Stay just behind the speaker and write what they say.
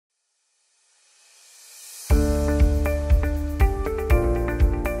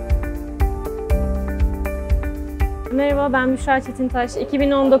Merhaba, ben Büşra Çetintaş.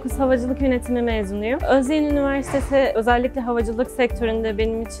 2019 Havacılık Yönetimi mezunuyum. Özyeğin Üniversitesi özellikle havacılık sektöründe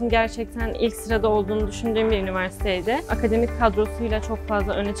benim için gerçekten ilk sırada olduğunu düşündüğüm bir üniversiteydi. Akademik kadrosuyla çok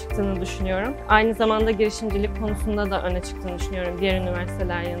fazla öne çıktığını düşünüyorum. Aynı zamanda girişimcilik konusunda da öne çıktığını düşünüyorum diğer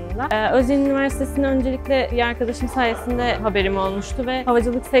üniversiteler yanında. Özyeğin Üniversitesi'ne öncelikle bir arkadaşım sayesinde haberim olmuştu ve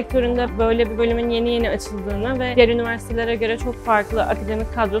havacılık sektöründe böyle bir bölümün yeni açıldığını ve diğer üniversitelere göre çok farklı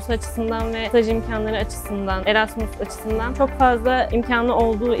akademik kadrosu açısından ve staj imkanları açısından, Erasmus açısından çok fazla imkanı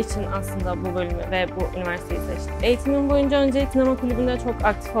olduğu için aslında bu bölümü ve bu üniversiteyi seçtim. Eğitimim boyunca önce sinema kulübünde çok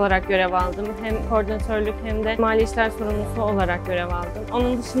aktif olarak görev aldım. Hem koordinatörlük hem de mali işler sorumlusu olarak görev aldım.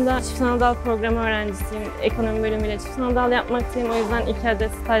 Onun dışında çift sanal dal programı öğrencisiyim. Ekonomi bölümüyle çift sanal dal yapmaktayım. O yüzden 2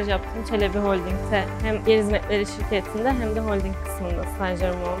 adet staj yaptım. Çelebi Holding'te hem yer hizmetleri şirketinde hem de holding kısmında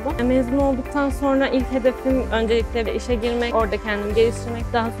stajlarım oldu. Mezun olduktan sonra ilk hedefim öncelikle işe girmek, orada kendimi geliştirmek.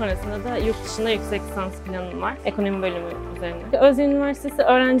 Daha sonrasında da yurt dışında yüksek lisans planım var. Ekonomi bölümü üzerine. Özyeğin Üniversitesi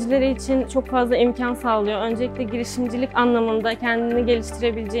öğrencileri için çok fazla imkan sağlıyor. Öncelikle girişimcilik anlamında kendini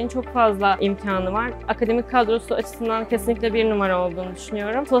geliştirebileceğin çok fazla imkanı var. Akademik kadrosu açısından kesinlikle bir numara olduğunu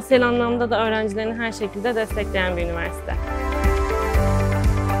düşünüyorum. Sosyal anlamda da öğrencilerini her şekilde destekleyen bir üniversite.